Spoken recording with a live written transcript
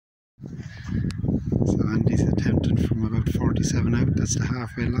Andy's attempting from about 47 out. That's the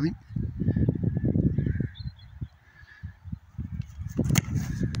halfway line.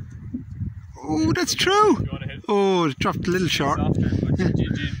 Oh, that's true! Oh, it dropped a little short. Did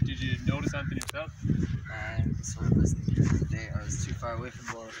you notice anything yourself? I was too far away from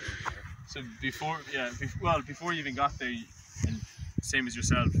the ball. So before you even got there, and same as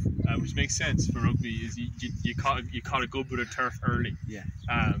yourself, which makes sense for rugby, is you caught a good bit of turf early. Yeah.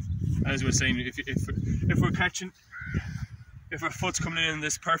 As we were saying, if we're catching, if our foot's coming in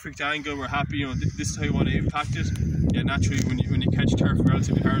this perfect angle, we're happy. You know, this is how you want to impact it. Yeah, naturally, when you catch turf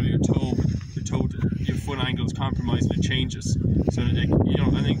relatively early, your foot angle is compromised and it changes. So and it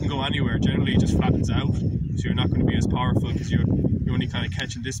can go anywhere. Generally, it just flattens out, so you're not going to be as powerful because you're only kind of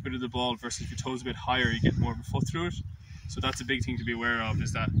catching this bit of the ball. Versus if your toes a bit higher, you get more of a foot through it. So that's a big thing to be aware of.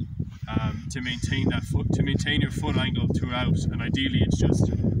 Is that to maintain your foot angle throughout, and ideally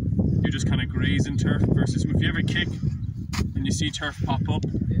you're just kind of grazing turf. Versus if you ever kick and you see turf pop up,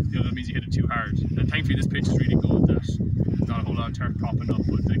 that means you hit it too hard. And thankfully this pitch is really good that there's not a whole lot of turf popping up.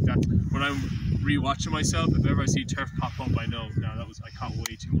 But like that, when I'm re-watching myself, if ever I see turf pop up, I know I caught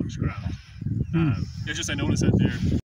way too much ground. It's just I noticed that there.